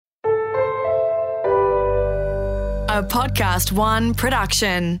A Podcast One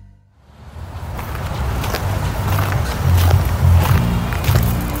production.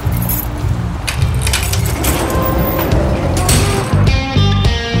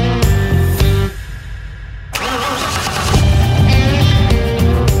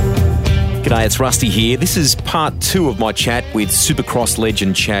 G'day, it's Rusty here. This is part 2 of my chat with Supercross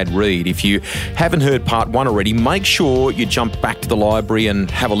legend Chad Reed. If you haven't heard part 1 already, make sure you jump back to the library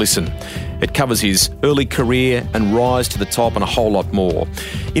and have a listen. It covers his early career and rise to the top and a whole lot more.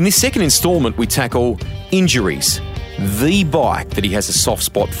 In this second instalment, we tackle injuries, the bike that he has a soft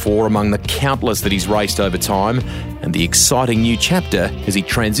spot for among the countless that he's raced over time, and the exciting new chapter as he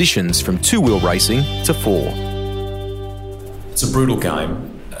transitions from two-wheel racing to 4. It's a brutal game.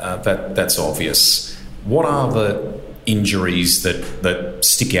 That's obvious. What are the injuries that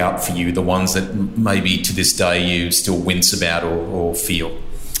stick out for you, the ones that maybe to this day you still wince about or feel?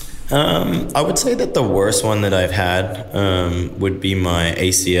 I would say that the worst one that I've had would be my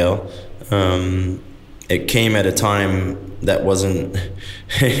ACL. It came at a time that wasn't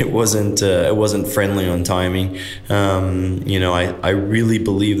friendly on timing. I really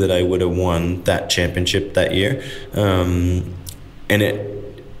believe that I would have won that championship that year, and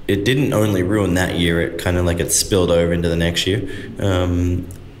it didn't only ruin that year, it kind of like it spilled over into the next year.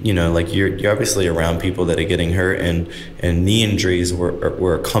 You're obviously around people that are getting hurt, and knee injuries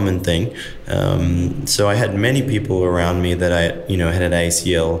were a common thing. So I had many people around me that had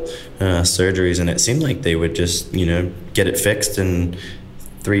ACL surgeries, and it seemed like they would just, get it fixed, and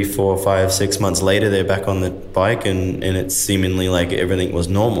 3, 4, 5, 6 months later, they're back on the bike, and it's seemingly like everything was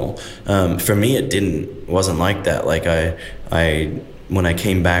normal. For me, it wasn't like that. Like when I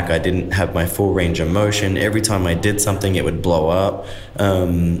came back, I didn't have my full range of motion. Every time I did something, it would blow up. I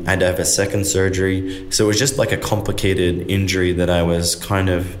had to have a second surgery. So it was just like a complicated injury that I was kind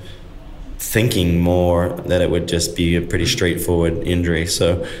of thinking more that it would just be a pretty straightforward injury.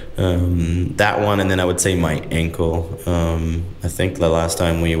 So that one, and then I would say my ankle. I think the last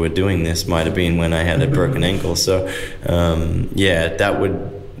time we were doing this might have been when I had a broken ankle. So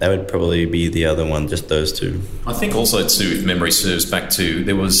that would probably be the other one, just those two. I think also too, if memory serves back to,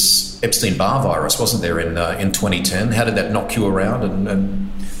 there was Epstein-Barr virus, wasn't there, in 2010? How did that knock you around?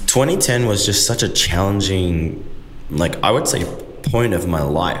 And 2010 was just such a challenging, I would say, point of my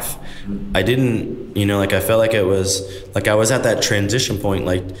life. I didn't, I felt like it was, I was at that transition point.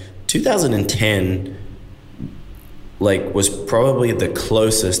 2010, was probably the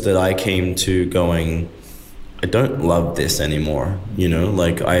closest that I came to going, I don't love this anymore,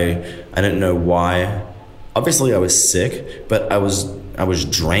 I don't know why. Obviously I was sick, but I was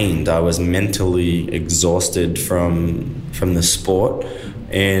drained. I was mentally exhausted from the sport.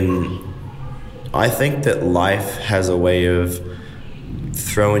 And I think that life has a way of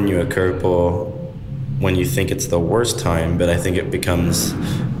throwing you a curveball when you think it's the worst time, but I think it becomes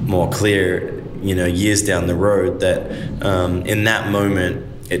more clear, years down the road that in that moment,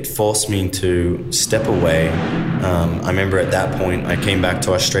 it forced me to step away. I remember at that point, I came back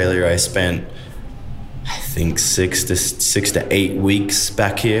to Australia. I spent, I think, 6 to 8 weeks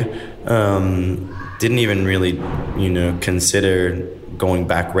back here. Didn't even really, consider going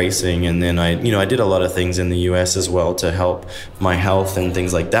back racing. And then I did a lot of things in the US as well to help my health and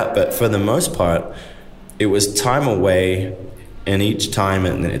things like that. But for the most part, it was time away. And each time,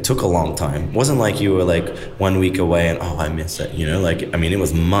 and it took a long time. It wasn't like you were 1 week away and, I miss it, it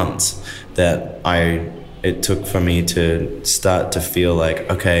was months that it took for me to start to feel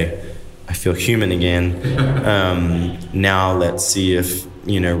okay, I feel human again. Now let's see if,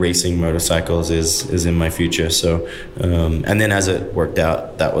 racing motorcycles is in my future. So, and then as it worked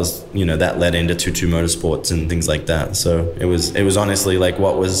out, that was, that led into Tutu Motorsports and things like that. So it was honestly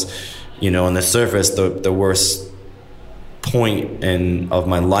what was, on the surface, the worst point of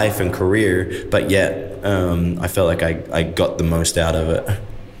my life and career, but yet I felt like I got the most out of it.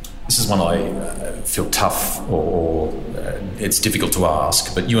 This is one I feel tough or it's difficult to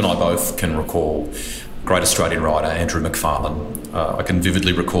ask, but you and I both can recall great Australian rider Andrew McFarlane. I can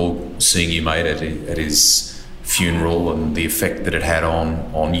vividly recall seeing you, mate, at his funeral and the effect that it had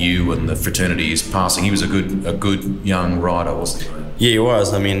on you and the fraternity his passing. He was a good young rider, wasn't he? Yeah, he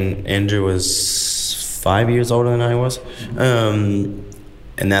was. Andrew was 5 years older than I was. And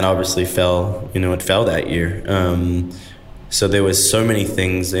that obviously fell, it fell that year. So there was so many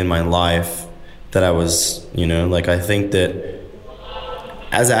things in my life that I was, I think that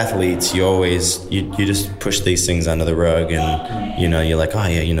as athletes, you just push these things under the rug and, you're like, oh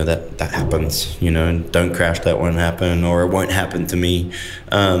yeah, that happens, don't crash, that won't happen, or it won't happen to me.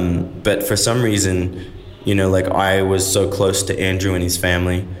 But for some reason, I was so close to Andrew and his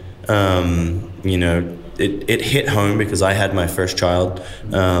family. it hit home because I had my first child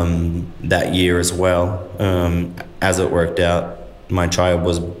that year as well. As it worked out, my child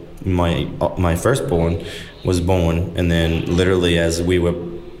was my firstborn was born, and then literally as we were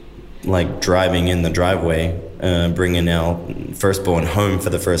like driving in the driveway, bringing our firstborn home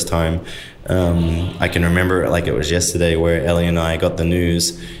for the first time, I can remember it like it was yesterday, where Ellie and I got the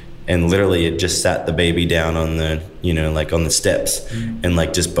news, and literally it just sat the baby down on the, like on the steps, and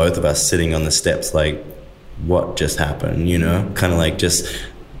like just both of us sitting on the steps, like what just happened, kind of like just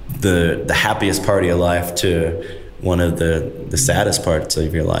the happiest part of your life to one of the saddest parts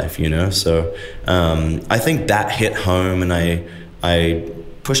of your life, So I think that hit home, and I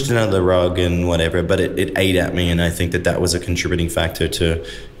pushed it under the rug and whatever, but it ate at me, and I think that was a contributing factor to,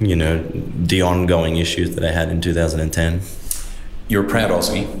 the ongoing issues that I had in 2010. You're a proud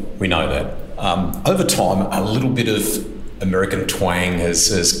Aussie, we know that. Over time, a little bit of American twang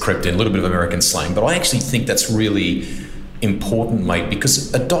has crept in, a little bit of American slang, but I actually think that's really important, mate,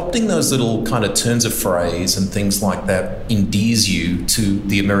 because adopting those little kind of turns of phrase and things like that endears you to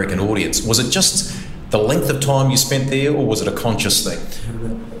the American audience. Was it just the length of time you spent there, or was it a conscious thing?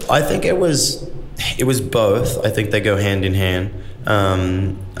 I think it was both. I think they go hand in hand.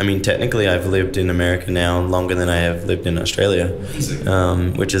 I mean, technically I've lived in America now longer than I have lived in Australia,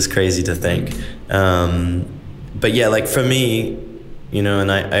 which is crazy to think. But yeah, like for me,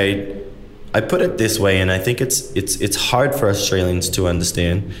 and I put it this way, and I think it's hard for Australians to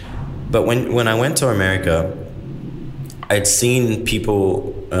understand. But when I went to America, I'd seen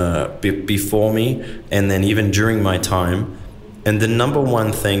people before me, and then even during my time, and the number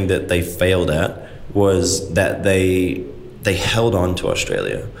one thing that they failed at was that they held on to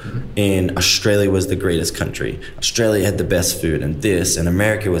Australia, and Australia was the greatest country. Australia had the best food, and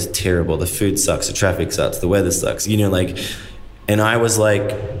America was terrible. The food sucks, the traffic sucks, the weather sucks. And I was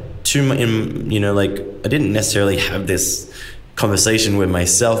like, I didn't necessarily have this conversation with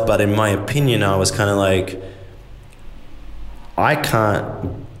myself, but in my opinion, I was kind of like, I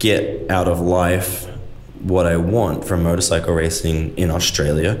can't get out of life what I want from motorcycle racing in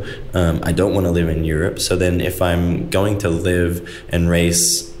Australia. I don't want to live in Europe. So then if I'm going to live and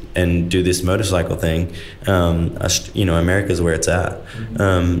race and do this motorcycle thing, America's where it's at.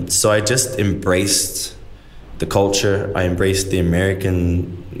 So I just embraced the culture. I embraced the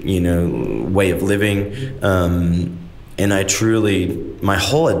American, way of living. And I truly,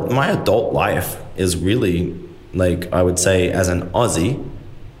 my adult life is really, like, I would say as an Aussie,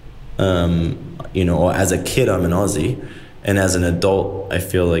 or as a kid, I'm an Aussie, and as an adult, I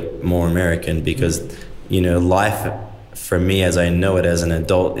feel like more American, because, life for me as I know it as an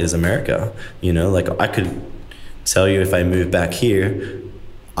adult is America. Like I could tell you if I moved back here,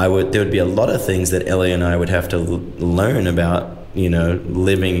 there would be a lot of things that Ellie and I would have to learn about,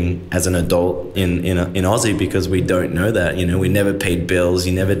 living as an adult in Aussie, because we don't know that, we never paid bills,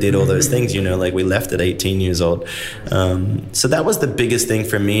 you never did all those things, like we left at 18 years old. So that was the biggest thing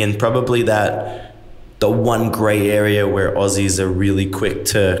for me, and probably the one gray area where Aussies are really quick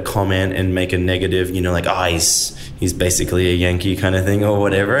to comment and make a negative, like, he's basically a Yankee kind of thing or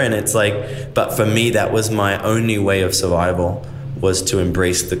whatever. And it's like, but for me, that was my only way of survival, was to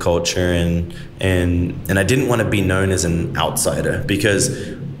embrace the culture, and I didn't want to be known as an outsider, because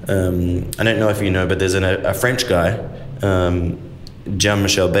I don't know if you know, but there's a French guy,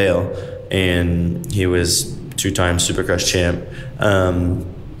 Jean-Michel Bale, and he was 2-time Supercross champ,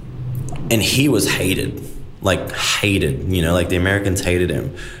 and he was hated, like the Americans hated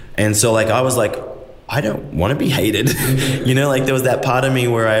him. And so like I was like, I don't want to be hated. Like there was that part of me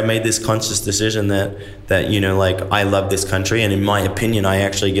where I made this conscious decision that like I love this country, and in my opinion I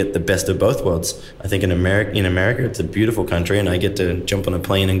actually get the best of both worlds. I think in America it's a beautiful country, and I get to jump on a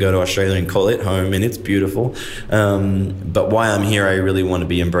plane and go to Australia and call it home, and it's beautiful. But while I'm here, I really want to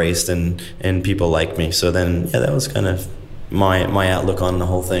be embraced, and people like me. So then that was kind of my outlook on the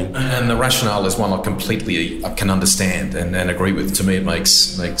whole thing. And the rationale is one I can understand and agree with. To me, it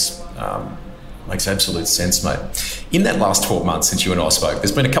makes absolute sense, mate. In that last 12 months since you and I spoke,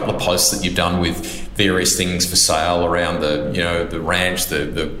 there's been a couple of posts that you've done with various things for sale around the ranch,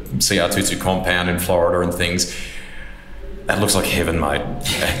 the CR22 compound in Florida and things. That looks like heaven, mate.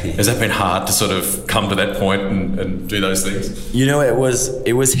 Has that been hard to sort of come to that point and do those things?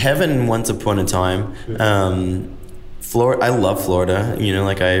 It was heaven once upon a time. Florida, I love Florida.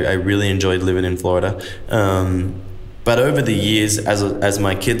 I really enjoyed living in Florida. But over the years, as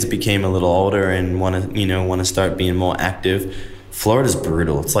my kids became a little older and want to start being more active, Florida's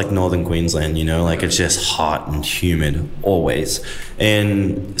brutal. It's like northern Queensland, like it's just hot and humid always.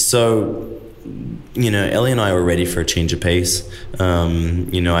 And so Ellie and I were ready for a change of pace.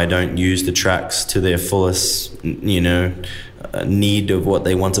 I don't use the tracks to their fullest, need of what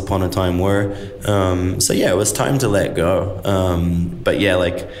they once upon a time were. It was time to let go.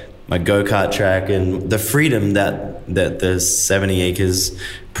 Like my go-kart track and the freedom that the 70 acres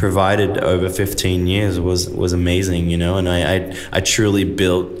provided over 15 years was amazing, and I truly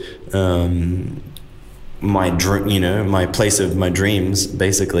built my dream, my place of my dreams,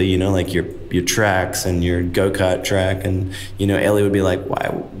 basically, like your tracks and your go-kart track. And Ellie would be like,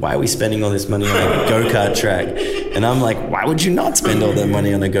 why are we spending all this money on a go-kart track? And I'm like, why would you not spend all that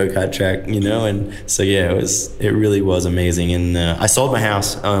money on a go-kart track? And so it really was amazing. And I sold my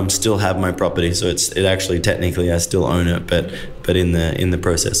house, still have my property, so it actually technically I still own it, but in the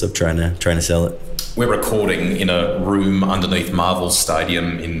process of trying to sell it. We're recording in a room underneath Marvel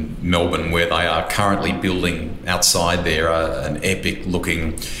Stadium in Melbourne, where they are currently building outside there an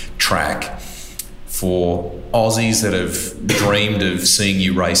epic-looking track for Aussies that have dreamed of seeing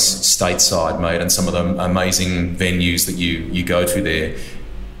you race stateside, mate, and some of the amazing venues that you go to there.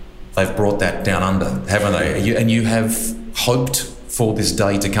 They've brought that down under, haven't they? And you have hoped for this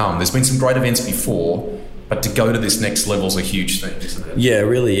day to come. There's been some great events before, but to go to this next level is a huge thing, isn't it? Yeah, it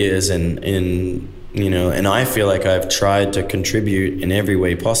really is. And I feel like I've tried to contribute in every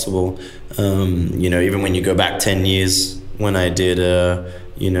way possible. Even when you go back 10 years when I did,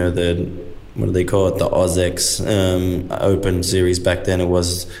 what do they call it? The AusX Open series back then. It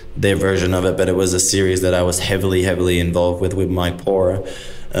was their version of it, but it was a series that I was heavily involved with Mike Pora.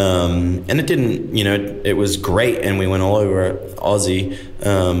 And it didn't, it was great, and we went all over Aussie.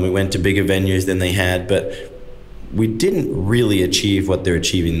 We went to bigger venues than they had, but we didn't really achieve what they're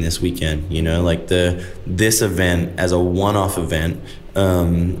achieving this weekend. Like this event as a one-off event.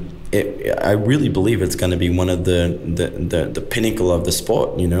 I really believe it's going to be one of the pinnacle of the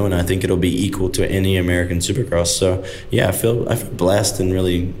sport, and I think it'll be equal to any American Supercross. So yeah, I feel blessed and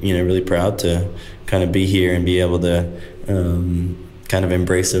really proud to kind of be here and be able to kind of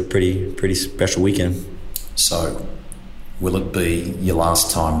embrace a pretty special weekend. So, will it be your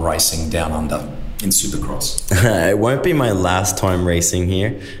last time racing down under in Supercross? It won't be my last time racing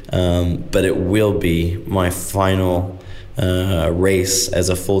here, but it will be my final race as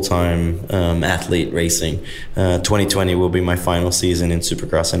a full-time athlete racing. 2020 will be my final season in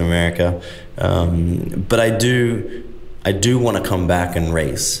Supercross in America, but I do want to come back and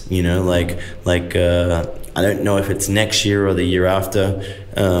race. I don't know if it's next year or the year after,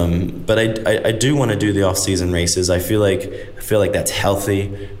 but I do want to do the off-season races. I feel like that's healthy,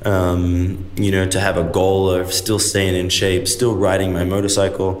 to have a goal of still staying in shape, still riding my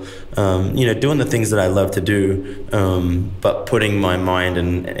motorcycle, doing the things that I love to do, but putting my mind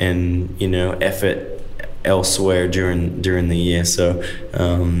and effort elsewhere during the year. So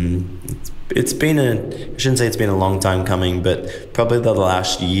it's been I shouldn't say it's been a long time coming, but probably the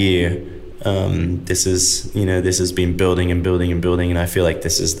last year. This has been building, and I feel like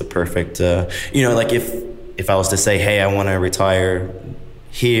this is the perfect, like if I was to say, hey, I want to retire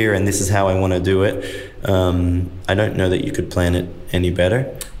here and this is how I want to do it, I don't know that you could plan it any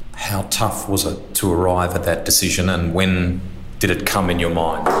better. How tough was it to arrive at that decision, and when did it come in your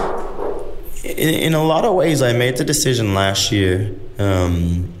mind? In a lot of ways, I made the decision last year.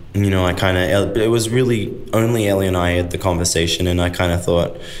 It was really only Ellie and I had the conversation, and I kind of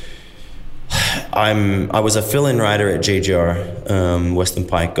thought, I was a fill-in rider at JGR. Weston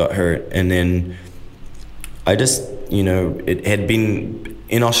Pike got hurt, and then I just, it had been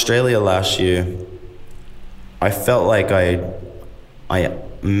in Australia last year. I felt like I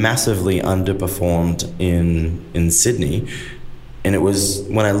massively underperformed in Sydney, and it was,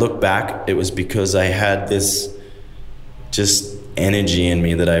 when I look back, it was because I had this just energy in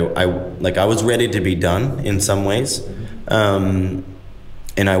me that I was ready to be done in some ways.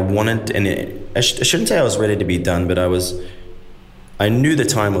 And I wanted, I shouldn't say I was ready to be done, but I knew the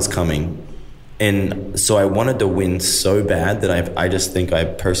time was coming. And so I wanted to win so bad that I just think I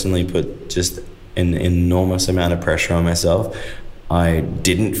personally put just an enormous amount of pressure on myself. I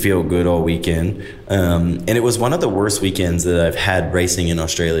didn't feel good all weekend. And it was one of the worst weekends that I've had racing in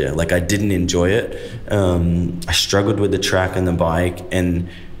Australia. Like, I didn't enjoy it. I struggled with the track and the bike. And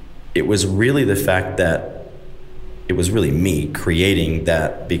it was really the fact that it was really me creating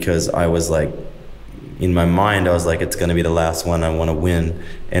that, because I was like, in my mind, I was like, it's going to be the last one, I want to win.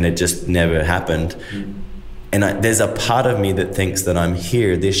 And it just never happened. And there's a part of me that thinks that I'm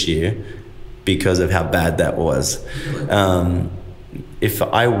here this year because of how bad that was. If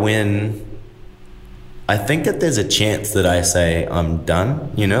I win, I think that there's a chance that I say I'm done.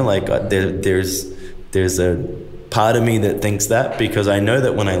 There's part of me that thinks that, because I know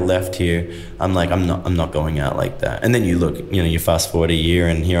that when I left here, I'm like, I'm not going out like that. And then you look, you fast forward a year,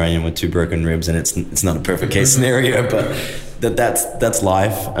 and here I am with 2 broken ribs, and it's not a perfect case scenario, but that's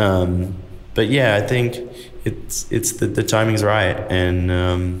life. But yeah, I think it's the timing's right, and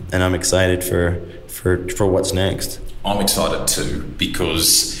I'm excited for what's next. I'm excited too,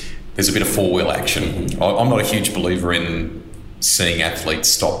 because there's a bit of 4-wheel action. I'm not a huge believer in seeing athletes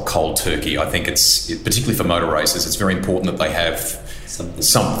stop cold turkey. I think particularly for motor races, it's very important that they have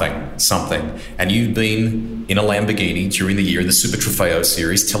something. And you've been in a Lamborghini during the year in the Super Trofeo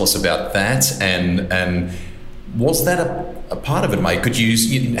series. Tell us about that. And was that a part of it, mate?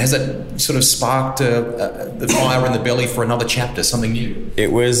 Has that sort of sparked the fire in the belly for another chapter, something new?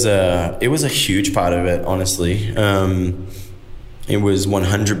 It was a huge part of it, honestly. It was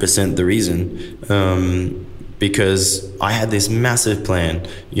 100% the reason. Because I had this massive plan,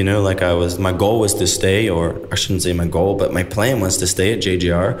 my goal was to stay, or I shouldn't say my goal, but my plan was to stay at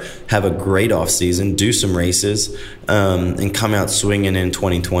JGR, have a great off season, do some races, and come out swinging in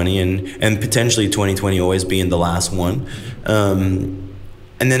 2020, and potentially 2020 always being the last one.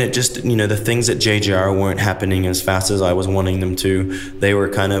 And then it just, the things at JGR weren't happening as fast as I was wanting them to. They were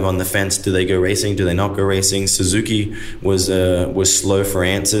kind of on the fence. Do they go racing? Do they not go racing? Suzuki was slow for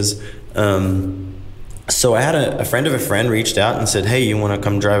answers. So I had a friend of a friend reached out and said, hey, you want to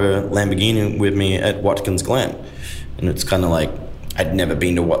come drive a Lamborghini with me at Watkins Glen? And it's kind of like, I'd never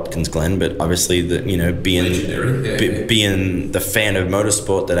been to Watkins Glen, but obviously being the fan of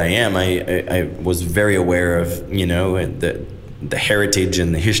motorsport that I am, I was very aware of, the heritage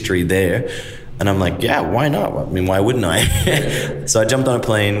and the history there. And I'm like, yeah, why not? I mean, why wouldn't I? So I jumped on a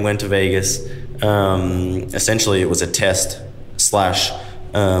plane, went to Vegas. Essentially, it was a test /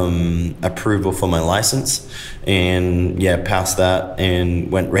 approval for my license, and passed that and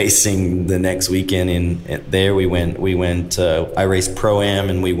went racing the next weekend. And there we went I raced Pro-Am,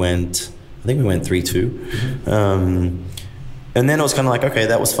 and I think we went 3-2. And then it was kind of like, okay,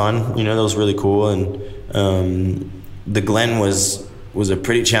 that was fun, that was really cool. And the Glen was a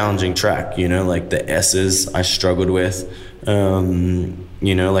pretty challenging track, like the S's I struggled with.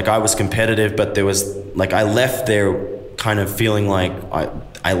 I was competitive, but there was I left there kind of feeling like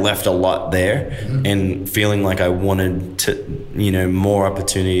I left a lot there, and feeling like I wanted to, more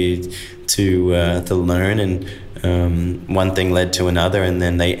opportunity to learn. And one thing led to another, and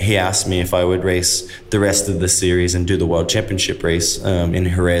then he asked me if I would race the rest of the series and do the World Championship race in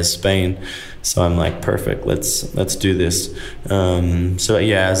Jerez, Spain. So I'm like, perfect, let's do this. So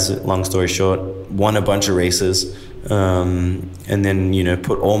as long story short, won a bunch of races. And then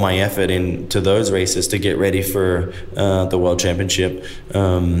put all my effort into those races to get ready for the World Championship,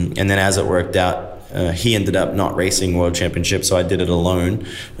 and then as it worked out, he ended up not racing World Championship, so I did it alone,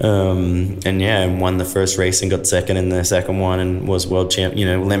 and won the first race and got second in the second one, and was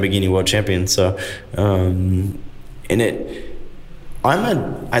Lamborghini World Champion. So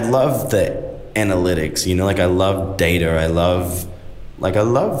I love the analytics, I love data, I love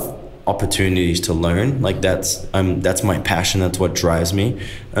opportunities to learn. That's my passion, that's what drives me.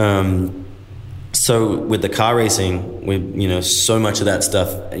 So with the car racing, with so much of that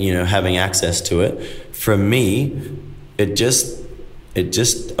stuff, having access to it, for me, it just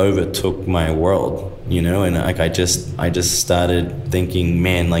overtook my world, and I just started thinking,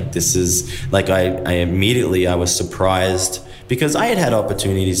 man, this is I immediately I was surprised, because I had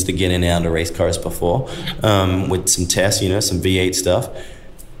opportunities to get in and out of race cars before, with some tests, some V8 stuff.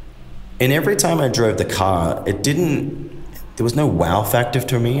 And every time I drove the car, there was no wow factor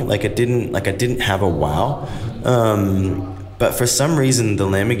to me. I didn't have a wow. But for some reason, the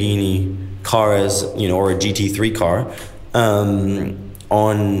Lamborghini cars, or a GT3 car,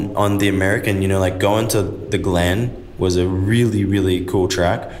 on the American, going to the Glen was a really, really cool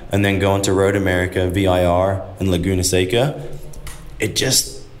track. And then going to Road America, VIR, and Laguna Seca, it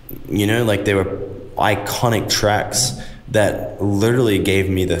just, they were iconic tracks that literally gave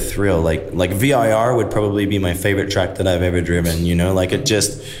me the thrill. Like VIR would probably be my favorite track that I've ever driven,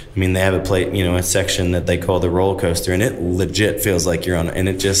 they have a section that they call the roller coaster, and it legit feels like you're on, and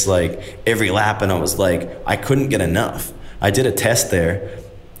it just every lap, and I was I couldn't get enough. I did a test there,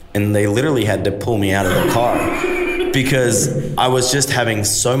 and they literally had to pull me out of the car because I was just having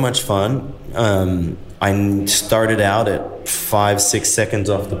so much fun. I started out at 5-6 seconds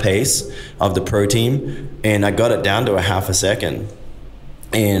off the pace of the pro team, and I got it down to a half a second.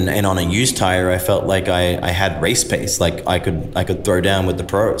 And on a used tire, I felt like I had race pace, I could throw down with the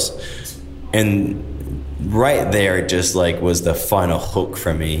pros. And right there, it just like was the final hook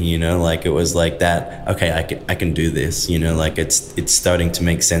for me, you know, like it was like that, okay, I can do this, you know, like it's starting to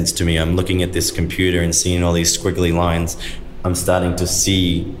make sense to me. I'm looking at this computer and seeing all these squiggly lines. I'm starting to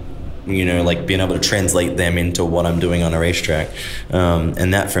see, you know, like being able to translate them into what I'm doing on a racetrack.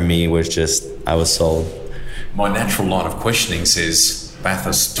 And that for me was just, I was sold. My natural line of questioning says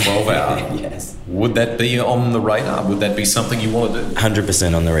Bathurst 12 hour. Yes. Would that be on the radar? Would that be something you want to do?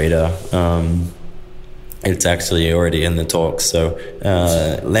 100% on the radar. It's actually already in the talks. So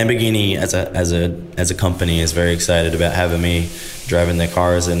Lamborghini as a company is very excited about having me driving their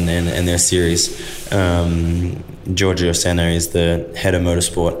cars and their series. Giorgio Senna is the head of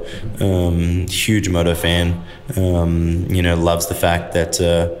motorsport. Huge moto fan. You know, loves the fact that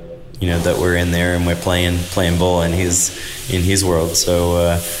you know that we're in there and we're playing ball in his world.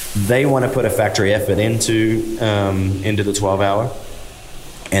 So they want to put a factory effort into the 12-hour.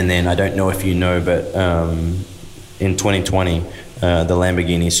 And then I don't know if you know, but in 2020, the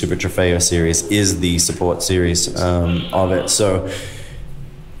Lamborghini Super Trofeo series is the support series of it. So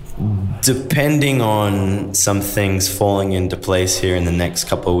depending on some things falling into place here in the next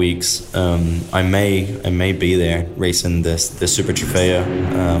couple of weeks, I may be there racing the Super Trofeo,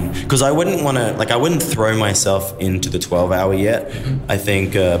 because I wouldn't throw myself into the 12-hour yet. I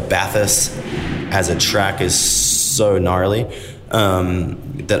think Bathurst as a track is so gnarly.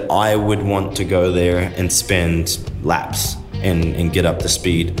 That I would want to go there and spend laps and get up to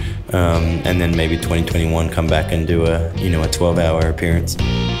speed, and then maybe 2021 come back and do a 12-hour appearance.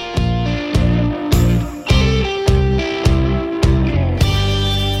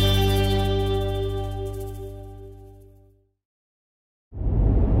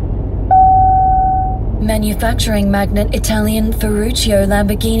 Manufacturing magnate Italian Ferruccio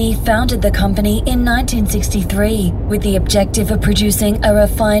Lamborghini founded the company in 1963 with the objective of producing a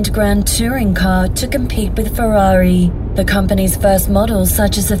refined Grand Touring car to compete with Ferrari. The company's first models,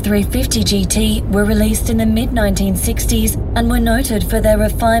 such as the 350 GT, were released in the mid-1960s and were noted for their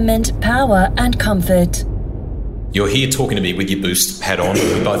refinement, power and comfort. You're here talking to me with your Boost hat on.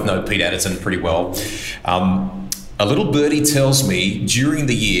 We both know Pete Adderton pretty well. A little birdie tells me during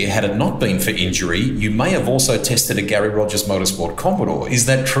the year, had it not been for injury, you may have also tested a Gary Rogers Motorsport Commodore. Is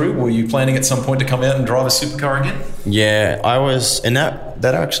that true? Were you planning at some point to come out and drive a supercar again? Yeah, I was, and that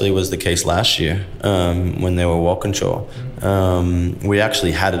actually was the case last year when they were Walkinshaw. We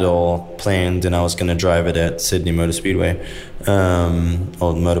actually had it all planned, and I was going to drive it at Sydney Motor Speedway,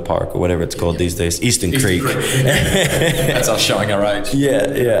 or Motor Park, or whatever it's called these days, Eastern Creek. That's us showing our age.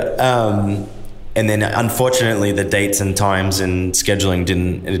 Yeah. And then unfortunately the dates and times and scheduling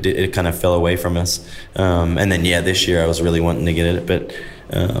it kind of fell away from us. And then this year I was really wanting to get it, but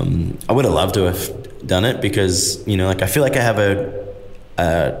I would have loved to have done it because, you know, like I feel like I have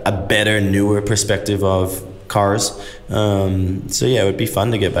a better, newer perspective of cars. So yeah, it would be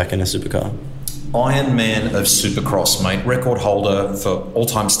fun to get back in a supercar. Iron Man of Supercross, mate. Record holder for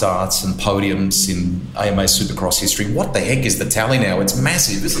all-time starts and podiums in AMA Supercross history. What the heck is the tally now? It's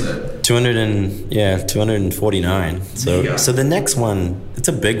massive, isn't it? 249. So the next one, it's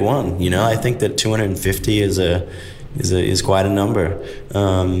a big one. You know, I think that 250 is quite a number.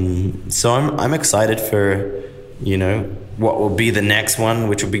 So I'm excited for, you know, what will be the next one,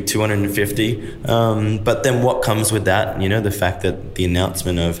 which will be 250. But then what comes with that? You know, the fact that the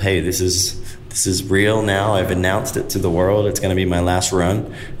announcement of, hey, this is real now. I've announced it to the world. It's going to be my last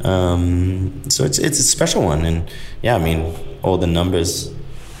run. So it's a special one. And yeah, I mean, all the numbers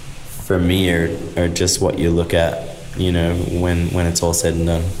for me are just what you look at, you know, when it's all said and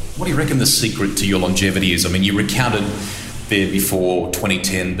done. What do you reckon the secret to your longevity is? I mean, you recounted there before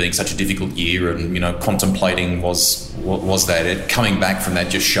 2010 being such a difficult year and, you know, contemplating was that. It coming back from that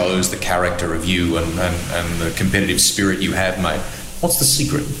just shows the character of you and the competitive spirit you have, mate. What's the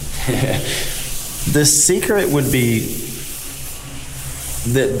secret? The secret would be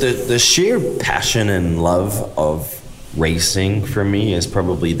the sheer passion and love of racing for me is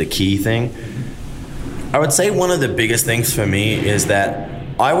probably the key thing. I would say one of the biggest things for me is that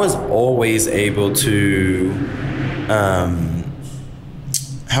I was always able to, how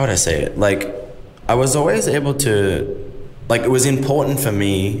would I say it? Like, I was always able to, like, it was important for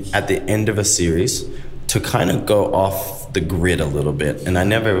me at the end of a series to kind of go off the grid a little bit. And I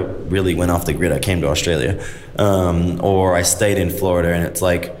never really went off the grid. I came to Australia, or I stayed in Florida, and it's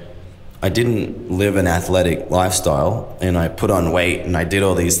like, I didn't live an athletic lifestyle, and I put on weight, and I did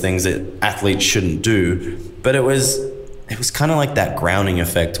all these things that athletes shouldn't do. But it was kind of like that grounding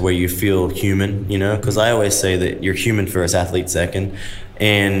effect where you feel human, you know? Because I always say that you're human first, athlete second.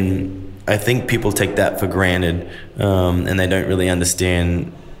 And I think people take that for granted, and they don't really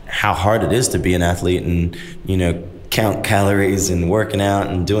understand how hard it is to be an athlete and, you know, count calories and working out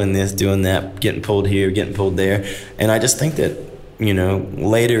and doing this, doing that, getting pulled here, getting pulled there. And I just think that, you know,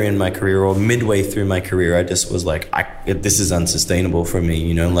 later in my career or midway through my career, I just was like, this is unsustainable for me,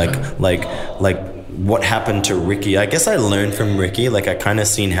 you know, like what happened to Ricky. I guess I learned from Ricky. Like, I kind of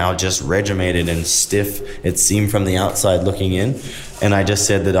seen how just regimented and stiff it seemed from the outside looking in. And I just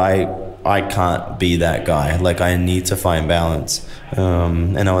said that I can't be that guy. Like, I need to find balance.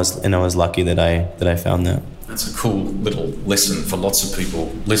 And I was lucky that I found that. That's a cool little lesson for lots of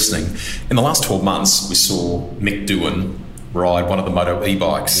people listening. In the last 12 months, we saw Mick Doohan ride one of the moto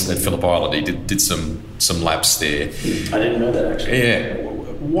e-bikes at Phillip Island. He did some laps there. I didn't know that, actually. Yeah.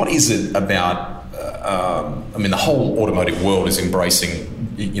 What is it about... I mean, the whole automotive world is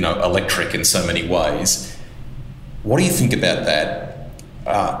embracing, you know, electric in so many ways. What do you think about that?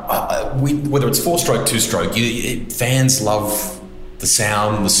 Whether it's 4-stroke, 2-stroke, fans love the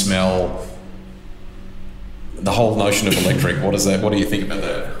sound, the smell, the whole notion of electric. What do you think about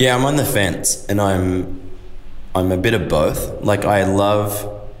that? Yeah, I'm on the fence, and I'm a bit of both. Like, I love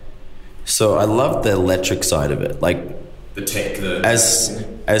the electric side of it. Like, the tech,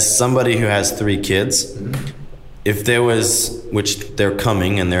 as somebody who has 3 kids, if there was, which they're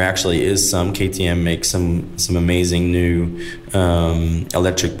coming, and there actually is some, KTM makes some amazing new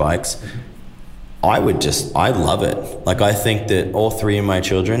electric bikes. I love it. Like, I think that all 3 of my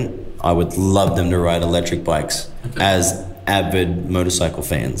children, I would love them to ride electric bikes as avid motorcycle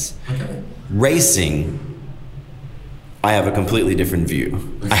fans. Okay. Racing, I have a completely different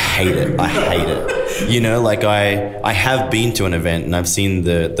view. I hate it. You know, like, I have been to an event and I've seen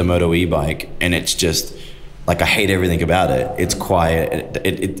the Moto e-bike, and it's just like, I hate everything about it. It's quiet.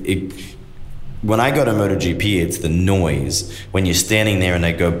 It when I go to MotoGP, it's the noise. When you're standing there and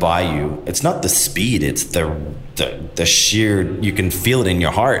they go by you, it's not the speed, it's the sheer, you can feel it in your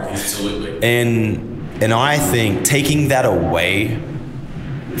heart. Absolutely. And I think taking that away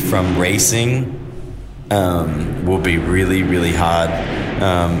from racing will be really, really hard.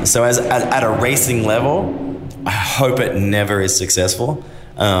 So at a racing level, I hope it never is successful.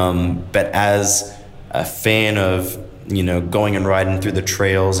 But as a fan of, you know, going and riding through the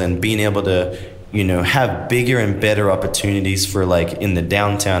trails and being able to, you know, have bigger and better opportunities for, like, in the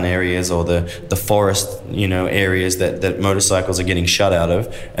downtown areas or the forest, you know, areas that motorcycles are getting shut out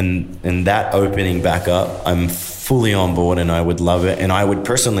of, and that opening back up, I'm fully on board, and I would love it. And I would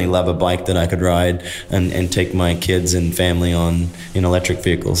personally love a bike that I could ride and take my kids and family on in electric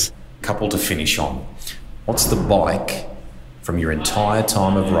vehicles. Couple to finish on. What's the bike from your entire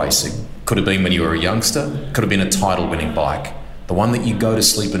time of racing? Could have been when you were a youngster, could have been a title-winning bike. The one that you go to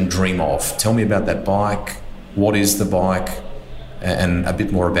sleep and dream of. Tell me about that bike. What is the bike? And a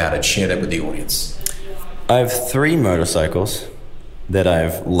bit more about it. Share that with the audience. I have 3 motorcycles that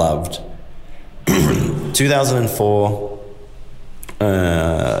I've loved. 2004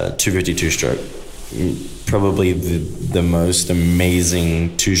 252 stroke. Probably the most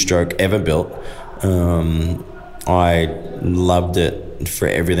amazing 2-stroke ever built. I loved it for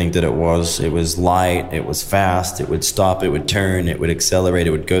everything that it was. It was light, it was fast, it would stop, it would turn, it would accelerate, it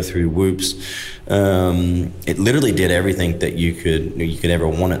would go through whoops. It literally did everything that you could ever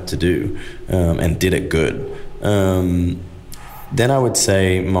want it to do, and did it good. Then I would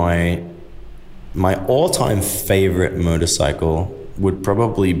say my all-time favorite motorcycle would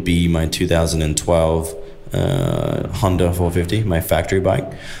probably be my 2012 Honda 450, my factory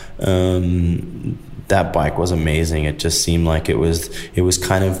bike. That bike was amazing. It just seemed like it was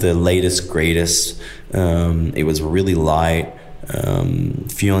kind of the latest, greatest. It was really light,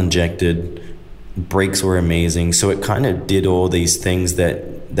 fuel injected, brakes were amazing. So it kind of did all these things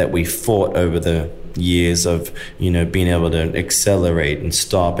that we fought over the years of, you know, being able to accelerate and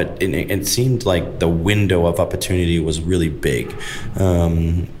stop. It seemed like the window of opportunity was really big.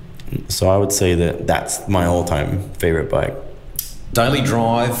 So I would say that's my all-time favorite bike. Daily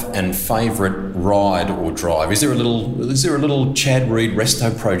drive and favourite ride or drive. Is there a little Chad Reed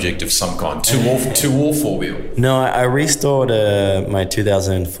resto project of some kind, two or 4-wheel? No, I restored my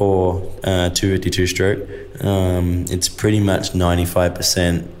 2004 252 stroke. It's pretty much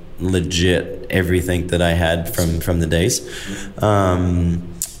 95% legit everything that I had from the days. I'm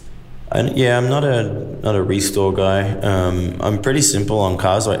not a restore guy. I'm pretty simple on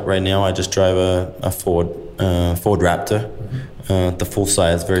cars. Right now, I just drive a Ford Raptor. The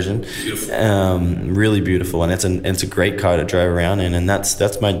full-size version. Beautiful. Really beautiful, and it's a great car to drive around in, and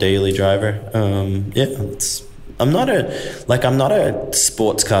that's my daily driver. I'm not a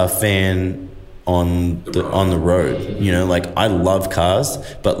sports car fan on the road. You know, like, I love cars,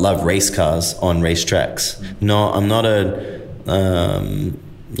 but love race cars on racetracks. No, I'm not a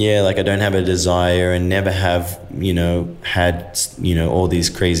like I don't have a desire and never have, had, all these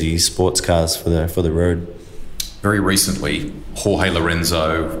crazy sports cars for the road. Very recently, Jorge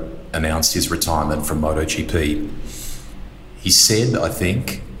Lorenzo announced his retirement from MotoGP. He said, I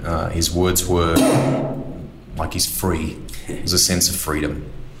think, his words were like he's free. There's a sense of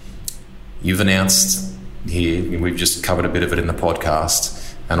freedom. You've announced here, we've just covered a bit of it in the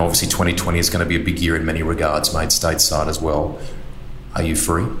podcast, and obviously 2020 is going to be a big year in many regards, mate, stateside as well. Are you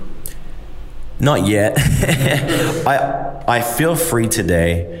free? Not yet. I feel free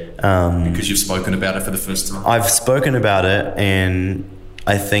today. Because you've spoken about it for the first time? I've spoken about it, and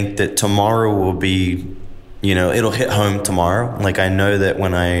I think that tomorrow will be, it'll hit home tomorrow. Like, I know that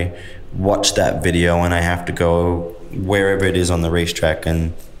when I watch that video and I have to go wherever it is on the racetrack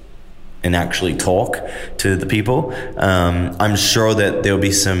and actually talk to the people, I'm sure that there'll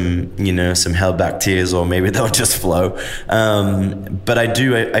be some held back tears, or maybe they'll just flow. But I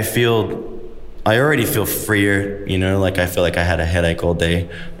already feel freer, like I feel like I had a headache all day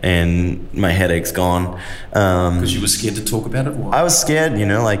and my headache's gone. Because you were scared to talk about it? Why? I was scared,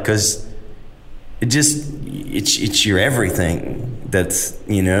 because it's your everything. That's,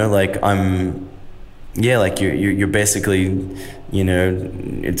 like you're basically,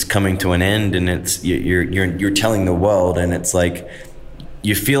 it's coming to an end, and it's you're telling the world, and it's like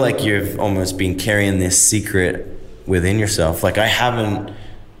you feel like you've almost been carrying this secret within yourself. Like I had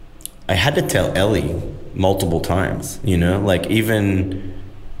to tell Ellie multiple times, like even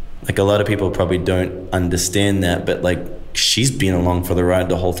like a lot of people probably don't understand that, but like she's been along for the ride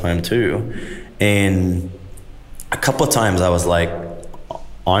the whole time too. And a couple of times I was like,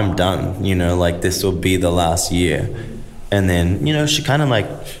 I'm done, like this will be the last year. And then, she kind of like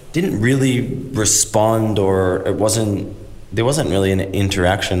didn't really respond, or there wasn't really an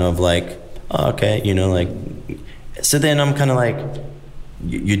interaction of like, oh, okay, like, so then I'm kind of like,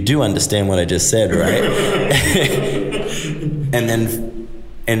 you do understand what I just said, right? and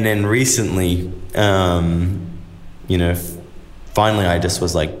then recently, finally I just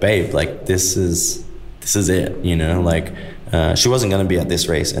was like, babe, like this is it, like she wasn't going to be at this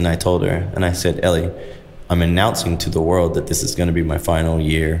race. And I told her, and I said, Ellie, I'm announcing to the world that this is going to be my final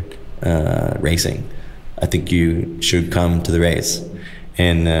year racing. I think you should come to the race.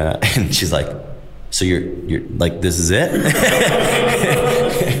 And she's like, so you're like, this is it?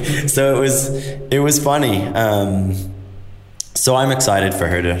 So it was funny. So I'm excited for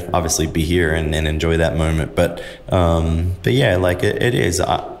her to obviously be here and enjoy that moment. But yeah, like it is.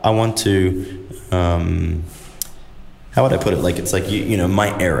 I want to, how would I put it? Like, it's like,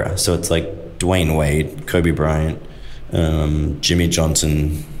 my era. So it's like Dwayne Wade, Kobe Bryant, Jimmy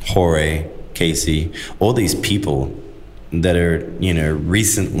Johnson, Jorge, Casey, all these people that are,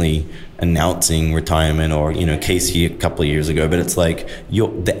 recently announcing retirement, or, Casey a couple of years ago. But it's like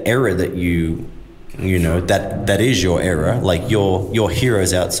the era that that is your era. Like your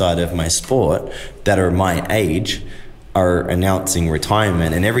heroes outside of my sport that are my age are announcing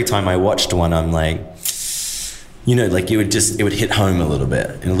retirement. And every time I watched one, I'm like, like it would hit home a little bit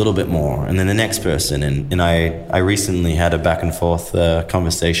and a little bit more, and then the next person. And I recently had a back and forth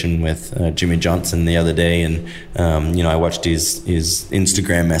conversation with Jimmy Johnson the other day, and I watched his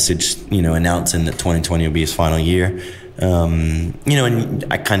Instagram message, announcing that 2020 will be his final year, and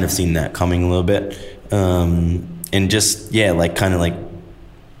I kind of seen that coming a little bit, and just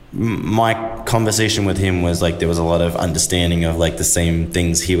my conversation with him was like there was a lot of understanding of like the same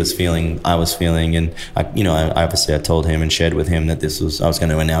things he was feeling, I was feeling, and I obviously I told him and shared with him that I was going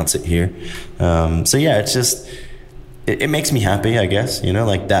to announce it here. So yeah, it's just it makes me happy, I guess.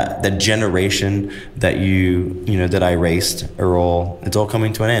 Like that generation that that I raced it's all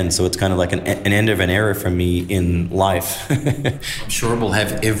coming to an end. So it's kind of like an end of an era for me in life. I'm sure it will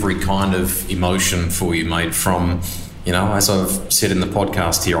have every kind of emotion for you, mate. From as I've said in the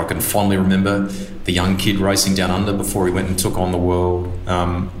podcast here, I can fondly remember the young kid racing down under before he went and took on the world.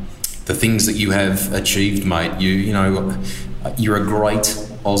 The things that you have achieved, mate, you're a great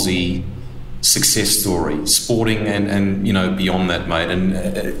Aussie success story, sporting and beyond that, mate.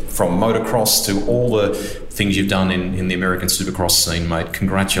 And from motocross to all the things you've done in the American Supercross scene, mate,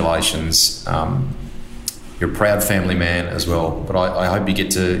 congratulations. You're a proud family man as well, but I hope you get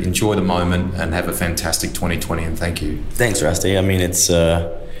to enjoy the moment and have a fantastic 2020, and thank you. Thanks, Rusty. I mean, it's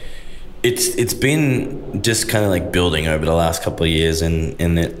been just kind of like building over the last couple of years, and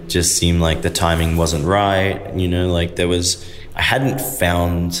it just seemed like the timing wasn't right. Like I hadn't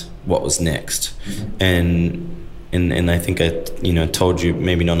found what was next. Mm-hmm. And I think I told you,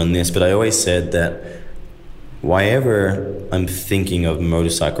 maybe not on this, but I always said that whenever I'm thinking of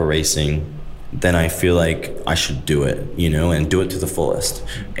motorcycle racing, then I feel like I should do it, and do it to the fullest.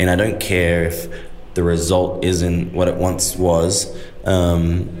 And I don't care if the result isn't what it once was,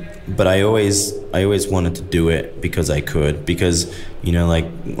 but I always wanted to do it because I could, because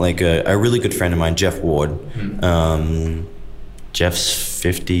like a really good friend of mine, Jeff Ward. Jeff's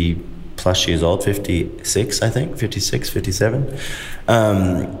 50 plus years old, 56 I think, 56, 57.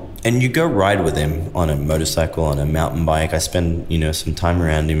 And you go ride with him on a motorcycle, on a mountain bike. I spend, some time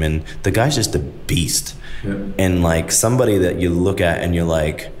around him, and the guy's just a beast. Yeah. And like somebody that you look at and you're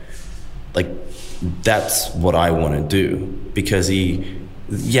like that's what I want to do, because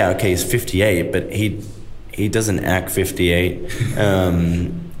he's 58, but he doesn't act 58.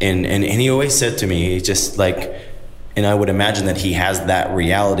 And he always said to me, he's just like, and I would imagine that he has that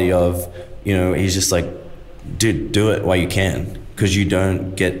reality of, he's just like, dude, do it while you can, because you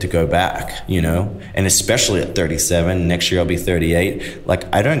don't get to go back, and especially at 37, next year I'll be 38. Like,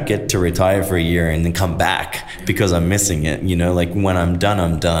 I don't get to retire for a year and then come back because I'm missing it, like when I'm done,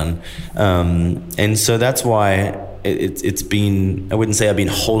 I'm done. And so that's why it's been, I wouldn't say I've been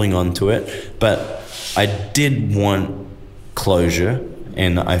holding on to it, but I did want closure,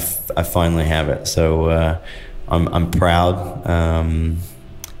 and I finally have it. So I'm proud, and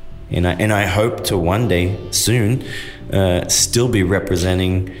I hope to one day soon still be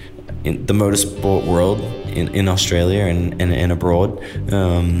representing in the motorsport world in Australia and abroad,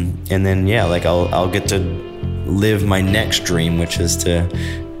 and then I'll get to live my next dream, which is to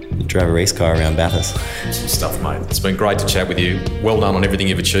drive a race car around Bathurst. Some stuff, mate. It's been great to chat with you. Well done on everything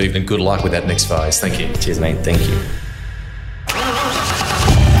you've achieved, and good luck with that next phase. Thank you. Cheers, mate. Thank you.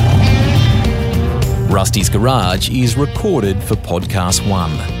 Rusty's Garage is recorded for Podcast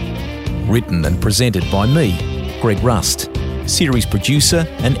One. Written and presented by me, Greg Rust. Series producer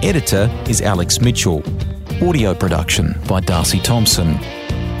and editor is Alex Mitchell. Audio production by Darcy Thompson.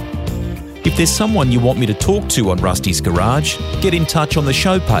 If there's someone you want me to talk to on Rusty's Garage, get in touch on the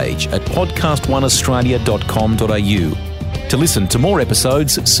show page at podcastoneaustralia.com.au. To listen to more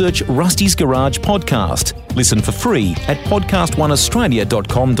episodes, search Rusty's Garage Podcast. Listen for free at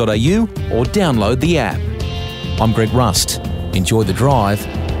podcastoneaustralia.com.au or download the app. I'm Greg Rust. Enjoy the drive,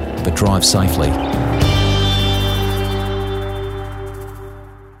 but drive safely.